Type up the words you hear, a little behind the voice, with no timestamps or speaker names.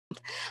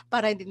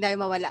para hindi tayo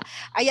mawala.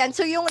 Ayan,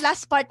 so yung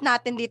last part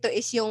natin dito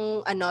is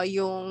yung ano,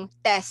 yung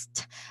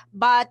test.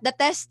 But the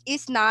test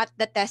is not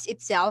the test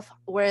itself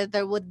where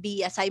there would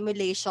be a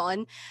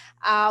simulation.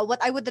 What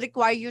I would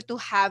require you to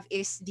have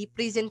is the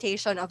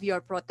presentation of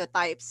your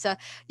prototypes.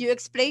 You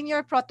explain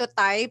your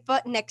prototype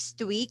next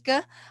week.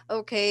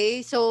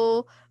 Okay,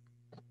 so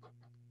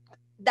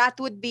that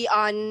would be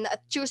on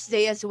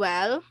Tuesday as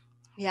well.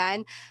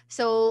 Yan.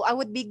 So I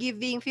would be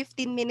giving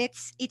 15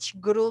 minutes each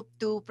group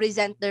to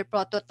present their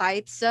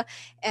prototypes.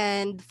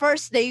 And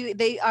first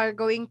they are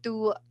going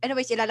to,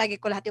 anyways, ilalagay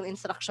ko lahat yung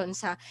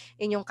instructions sa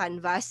inyong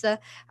canvas.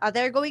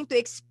 They're going to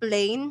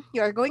explain,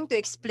 you're going to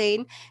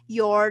explain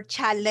your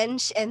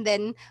challenge, and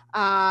then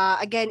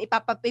again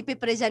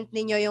ipipresent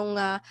ninyo yung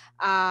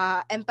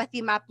empathy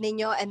map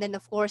ninyo, and then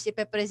of course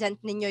ipipresent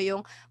ninyo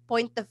yung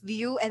point of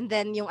view, and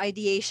then yung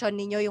ideation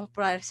ninyo, yung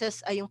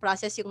process, yung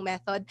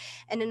method,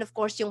 and then of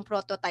course yung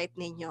prototype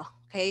ninyo.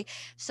 Okay?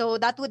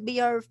 So that would be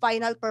your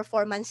final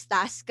performance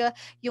task,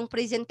 yung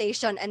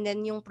presentation, and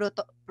then yung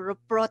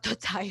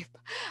prototype.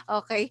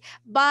 Okay?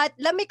 But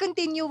let me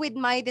continue with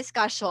my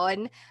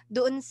discussion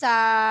doon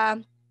sa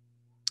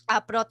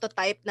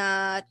prototype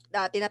na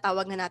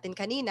tinatawag na natin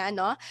kanina,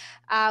 no?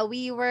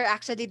 We were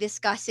actually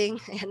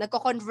discussing,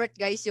 nagko-convert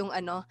guys yung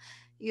ano,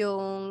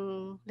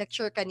 yung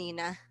lecture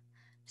kanina.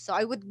 So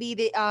I would be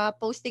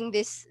posting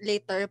this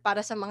later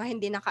para sa mga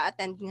hindi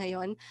naka-attend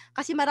ngayon.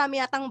 Kasi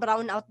marami yatang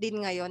brownout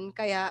din ngayon,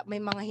 kaya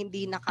may mga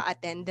hindi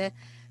naka-attend.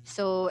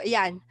 So,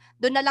 ayan.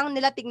 Doon na lang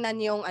nila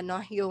tingnan yung, ano,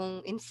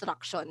 yung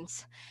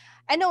instructions.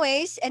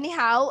 Anyways,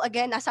 anyhow,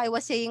 again, as I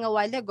was saying a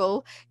while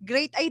ago,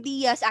 great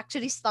ideas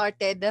actually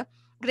started.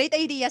 Great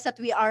ideas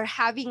that we are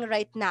having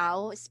right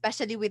now,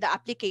 especially with the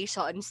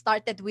application,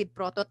 started with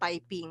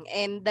prototyping.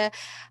 And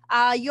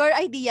your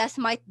ideas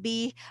might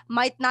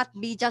not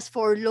be just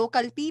for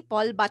local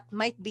people, but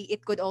might be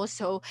it could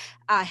also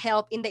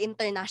help in the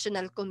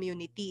international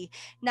community.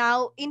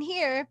 Now, in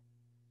here,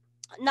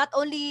 not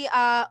only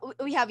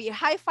we have here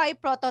hi-fi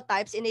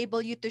prototypes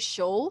enable you to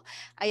show,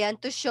 ayan,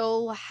 to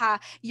show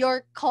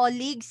your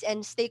colleagues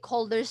and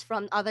stakeholders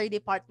from other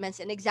departments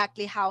and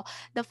exactly how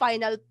the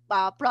final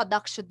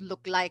product should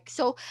look like.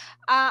 So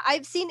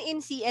I've seen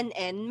in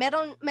CNN,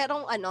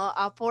 merong ano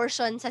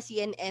portion sa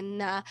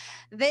CNN na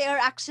they are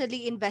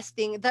actually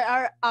investing,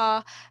 there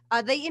are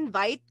they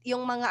invite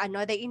yung mga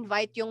ano, they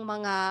invite yung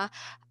mga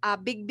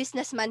big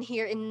businessman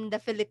here in the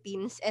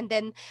Philippines, and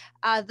then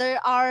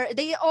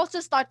they also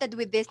started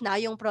with this na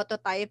yung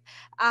prototype.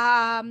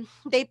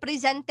 They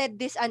presented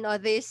this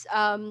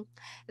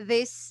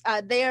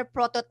their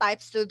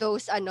prototypes to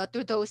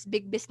those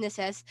big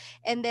businesses,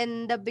 and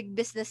then the big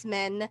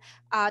businessmen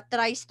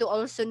tries to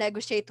also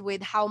negotiate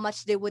with how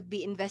much they would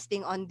be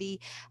investing on the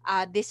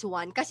this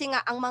one, kasi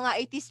nga ang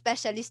mga IT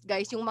specialist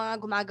guys, yung mga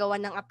gumagawa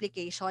ng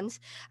applications,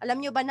 alam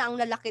nyo ba na ang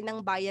lalaki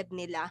ng bayad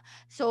nila.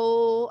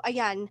 So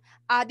ayan,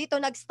 dito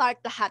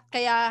nag-start lahat.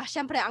 Kaya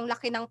syempre ang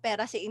laki ng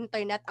pera sa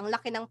internet, ang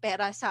laki ng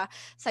pera sa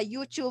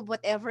YouTube,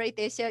 whatever it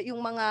is,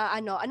 yung mga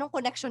anong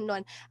connection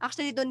nun.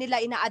 Actually doon nila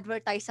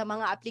ina-advertise sa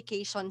mga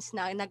applications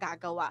na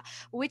nagagawa.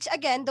 Which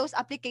again, those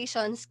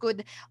applications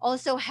could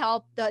also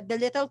help the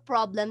little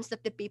problems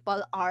that the people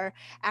are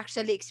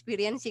actually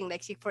experiencing.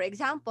 Like for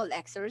example,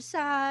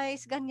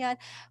 exercise, ganyan,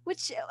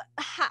 which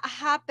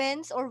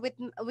happens, or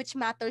which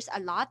matters a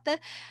lot.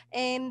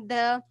 And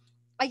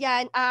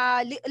ayan,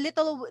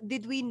 little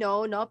did we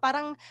know, no?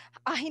 Parang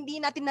hindi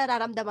natin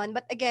nararamdaman.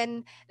 But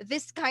again,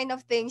 this kind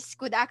of things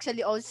could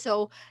actually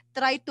also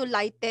try to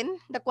lighten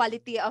the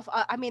quality of,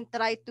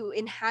 try to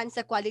enhance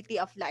the quality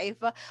of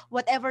life.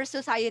 Whatever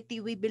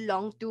society we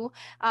belong to,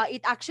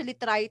 it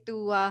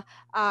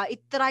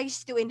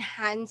tries to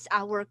enhance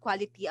our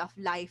quality of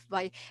life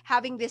by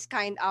having this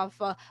kind of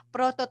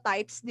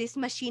prototypes, these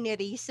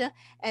machineries,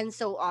 and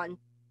so on.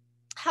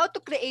 How to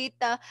create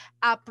a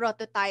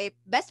prototype,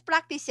 best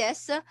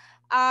practices.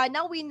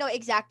 Now we know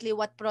exactly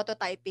what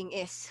prototyping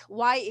is,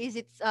 why is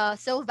it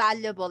so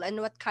valuable, and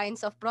what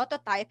kinds of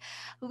prototype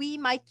we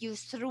might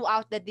use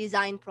throughout the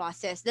design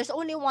process. There's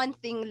only one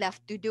thing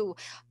left to do: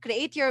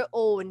 create your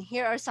own.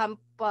 Here are some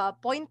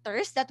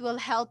pointers that will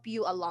help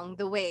you along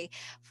the way.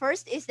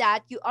 First is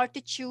that you are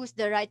to choose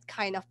the right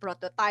kind of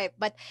prototype,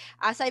 but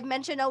as I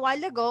mentioned a while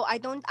ago, I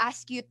don't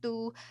ask you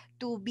to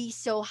be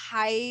so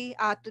high,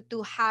 to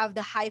have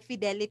the high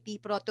fidelity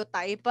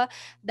prototype,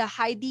 the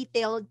high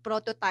detailed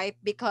prototype,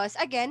 because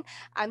again,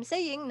 I'm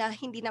saying na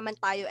hindi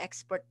naman tayo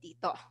expert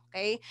dito.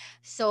 Okay?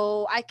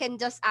 So I can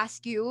just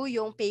ask you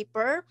yung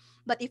paper,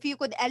 but if you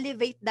could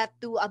elevate that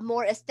to a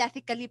more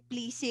aesthetically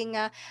pleasing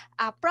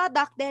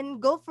product, then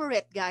go for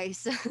it,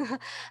 guys.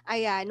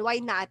 Ayan,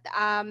 why not?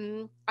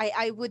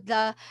 I would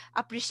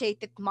appreciate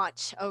it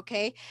much.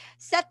 Okay?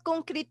 Set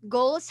concrete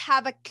goals,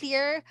 have a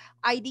clear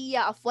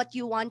idea of what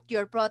you want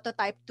your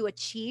prototype to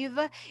achieve.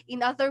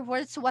 In other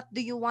words, what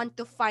do you want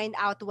to find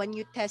out when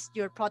you test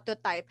your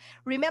prototype?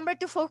 Remember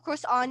to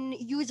focus on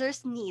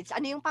users' needs.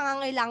 Ano yung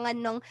pangangailangan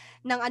ng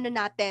ano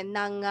natin,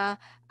 ng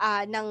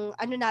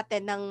ano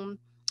natin, ng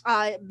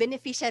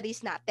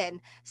beneficiaries natin.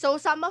 So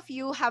some of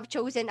you have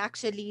chosen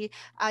actually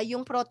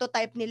yung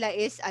prototype nila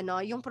is uh,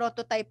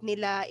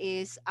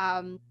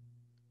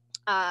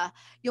 I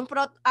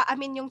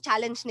mean yung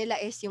challenge nila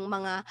is yung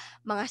mga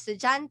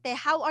estudyante.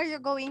 How are you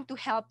going to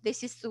help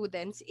these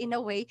students in a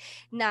way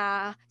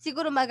na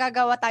siguro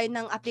magagawa tayo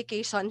ng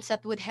applications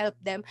that would help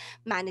them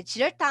manage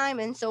their time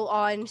and so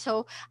on.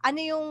 So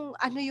ano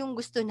yung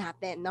gusto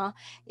natin, no?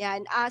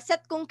 Yan,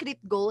 set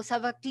concrete goals,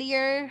 have a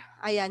clear,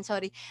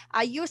 sorry.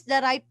 Use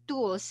the right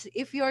tools.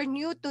 If you're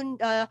new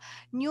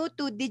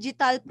to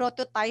digital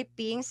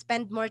prototyping,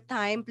 spend more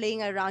time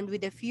playing around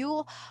with a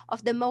few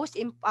of the most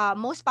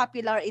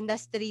popular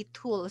industry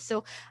tools.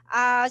 So,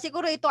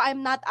 siguro ito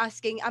I'm not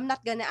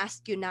gonna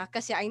ask you na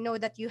kasi I know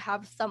that you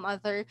have some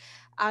other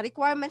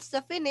requirements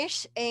to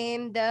finish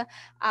and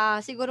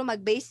siguro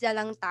mag-base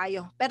na lang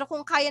tayo. Pero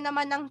kung kaya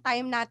naman ng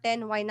time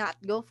natin, why not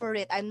go for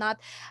it? I'm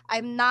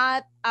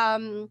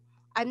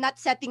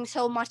not setting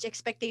so much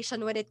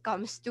expectation when it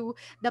comes to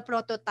the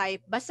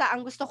prototype. Basta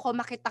ang gusto ko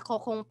makita ko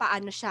kung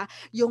paano siya,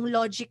 yung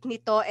logic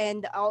nito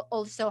and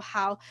also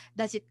how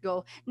does it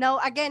go.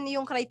 Now, again,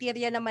 yung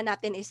criteria naman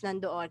natin is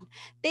nandoon.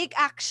 Take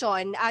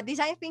action.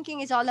 Design thinking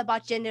is all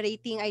about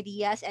generating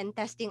ideas and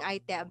testing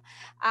item.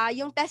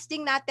 Yung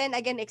testing natin,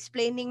 again,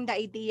 explaining the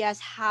ideas,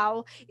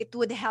 how it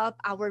would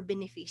help our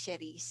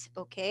beneficiaries.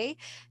 Okay?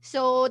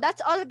 So,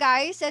 that's all,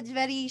 guys. It's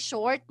very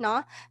short,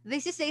 no?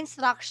 This is the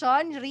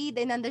instruction. Read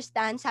and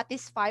understand,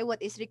 satisfy what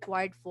is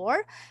required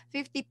for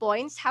 50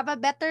 points. Have a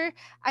better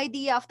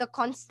idea of the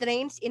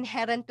constraints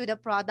inherent to the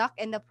product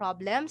and the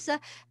problems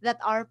that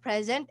are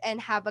present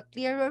and have a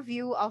clearer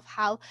view of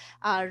how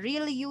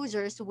real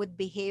users would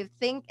behave,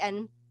 think,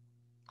 and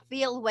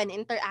feel when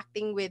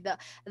interacting with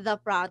the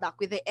product,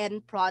 with the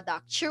end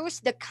product. Choose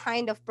the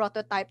kind of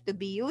prototype to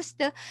be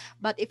used.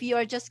 But if you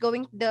are just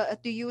going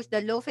to use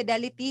the low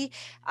fidelity,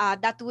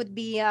 that would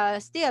be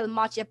still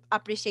much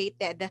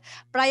appreciated.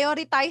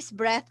 Prioritize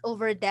breadth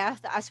over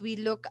depth as we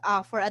look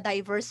for a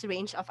diverse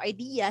range of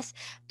ideas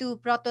to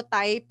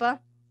prototype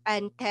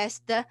and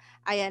test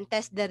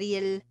the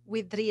real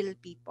with real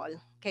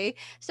people. Okay,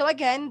 so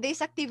again,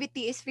 this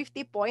activity is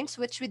 50 points,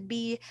 which would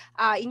be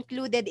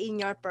included in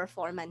your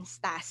performance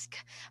task.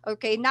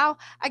 Okay, now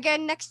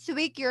again, next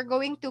week you're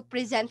going to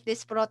present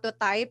this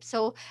prototype.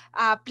 So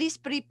please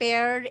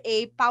prepare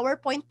a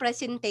PowerPoint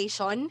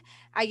presentation.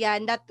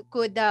 Ayan, that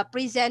could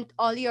present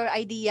all your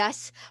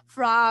ideas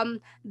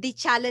from the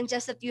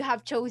challenges that you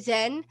have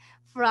chosen,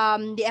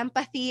 from the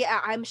empathy.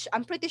 I'm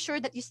pretty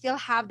sure that you still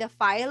have the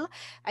file.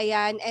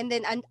 Ayan, and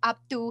then and up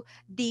to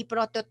the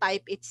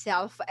prototype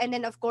itself. And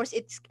then of course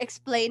it's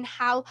explain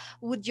how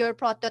would your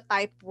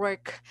prototype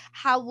work,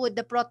 how would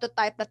the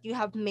prototype that you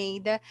have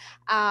made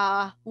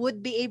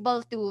would be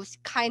able to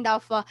kind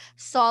of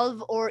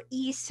solve or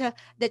ease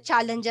the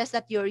challenges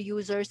that your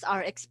users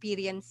are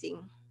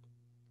experiencing.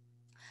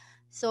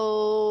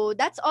 So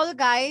that's all,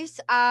 guys.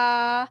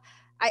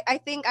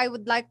 I think I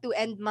would like to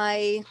end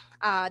my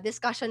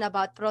discussion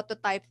about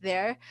prototype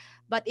there.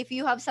 But if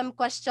you have some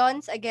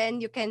questions,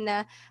 again, you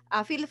can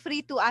feel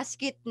free to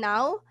ask it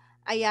now.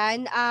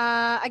 Ayan.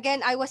 Again,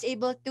 I was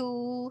able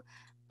to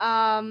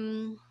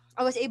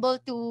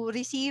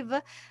receive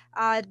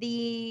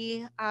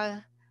the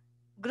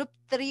group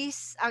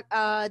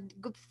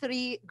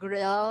 3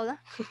 grill.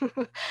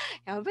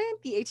 Yan ba yung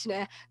TH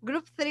na?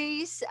 Group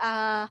 3's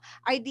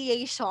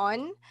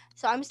ideation.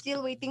 So I'm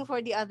still waiting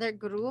for the other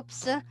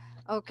groups.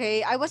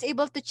 Okay, I was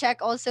able to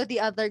check also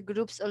the other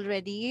groups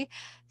already.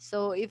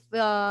 So if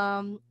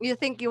you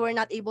think you were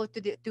not able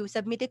to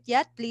submit it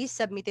yet, please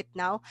submit it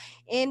now.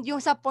 And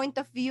yung sa point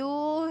of view,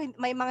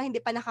 may mga hindi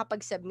pa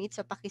nakapag-submit,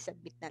 so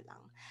paki-submit na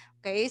lang.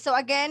 Okay, so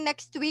again,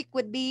 next week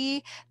would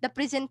be the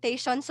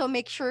presentation. So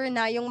make sure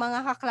na yung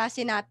mga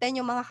kaklase natin,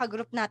 yung mga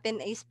ka-group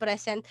natin is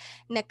present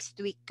next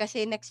week.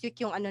 Kasi next week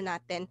yung ano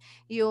natin,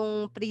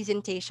 yung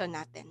presentation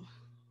natin.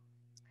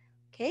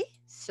 Okay?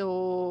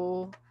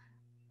 So,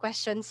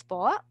 questions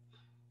po?